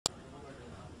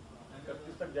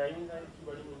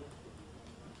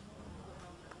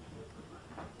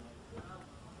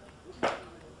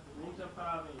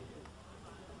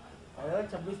अरे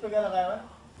 26 पे क्या लगाया है?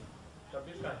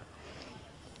 26 का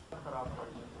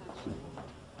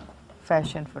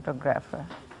Fashion photographer.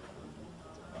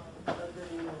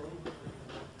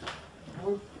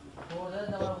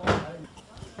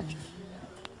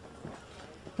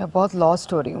 मैं बहुत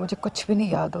लॉस्ट हो रही हूँ, मुझे कुछ भी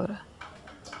नहीं याद हो रहा.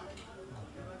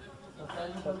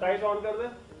 सब्सक्राइब ऑन कर दे.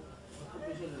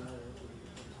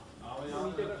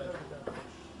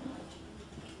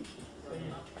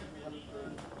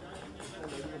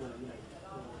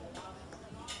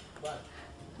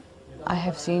 I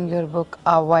have seen your book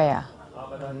Avaya.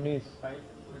 19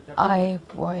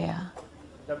 Avaya.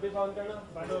 26 on करना.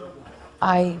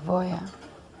 Avaya.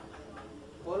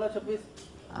 बोला 26.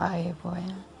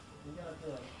 Avaya.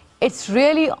 It's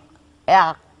really,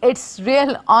 yeah, it's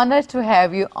real honor to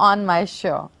have you on my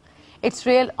show. It's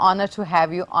real honor to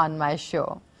have you on my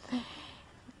show.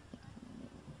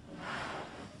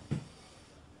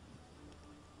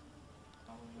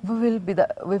 We will be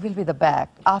the back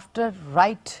after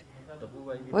right.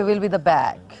 We will be the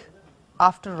back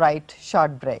after right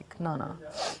short break. No.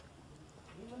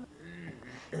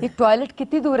 ये toilet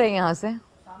कितनी दूर है यहाँ से?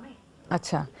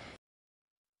 अच्छा.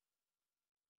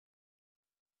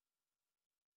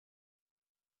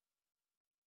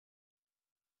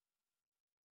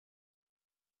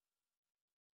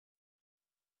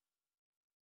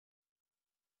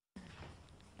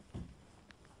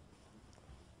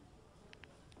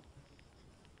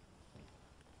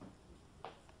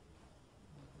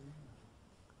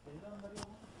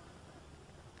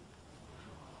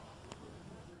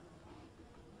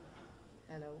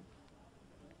 Hello.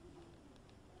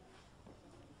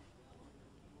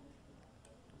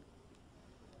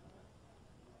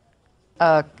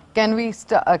 Can we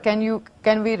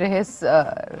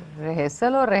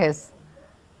rehearsal or rehearse?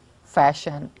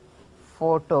 Fashion,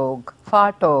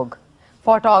 photographer.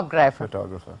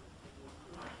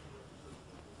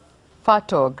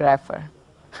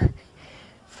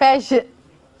 Fashion.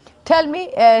 Tell me,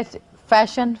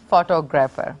 fashion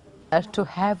photographer. To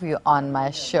have you on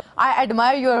my show. I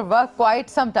admire your work quite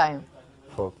some time.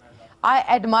 I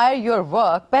admire your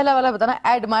work. पहला वाला बताना.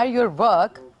 I admire your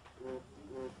work.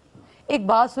 एक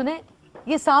बात सुने,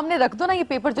 ये सामने रख दो ना, ये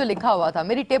पेपर जो लिखा हुआ था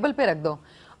मेरी टेबल पे रख दो.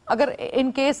 अगर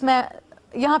इन केस मैं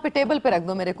यहाँ पे टेबल पे रख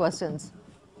दो मेरे क्वेश्चंस.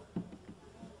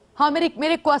 हाँ,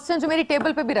 मेरे क्वेश्चन जो मेरी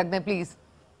टेबल पे भी रख दें please.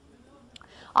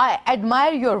 I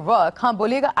admire your work. हाँ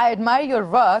बोलिएगा. I admire your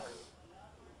work.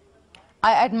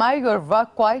 I admire your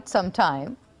work quite some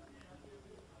time.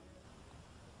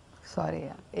 Sorry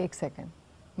यार, एक सेकेंड,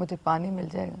 मुझे पानी मिल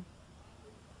जाएगा.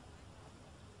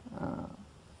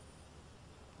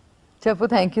 Chapu,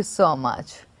 thank you so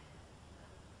much.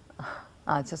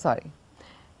 अच्छा, sorry.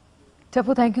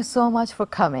 Chapu, thank you so much for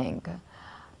coming.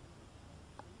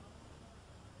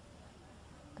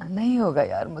 नहीं होगा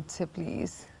यार मुझसे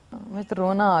प्लीज. मुझे तो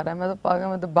रोना आ रहा है. मैं तो पागल,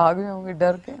 मैं तो भाग जाऊंगी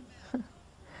डर के.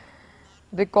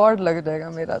 रिकॉर्ड लग जाएगा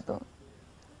मेरा तो.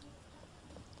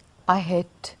 I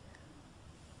hate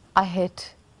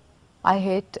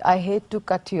to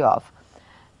cut you off.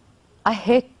 I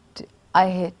hate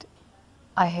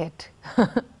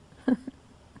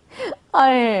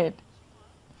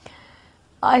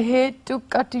to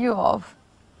cut you off.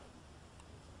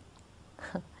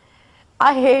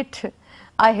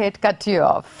 I hate cut you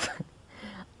off.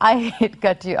 I hate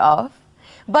cut you off.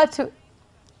 But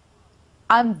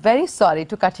I'm very sorry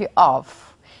to cut you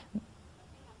off.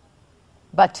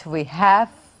 But we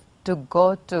have to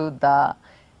go to the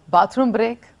bathroom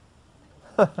break.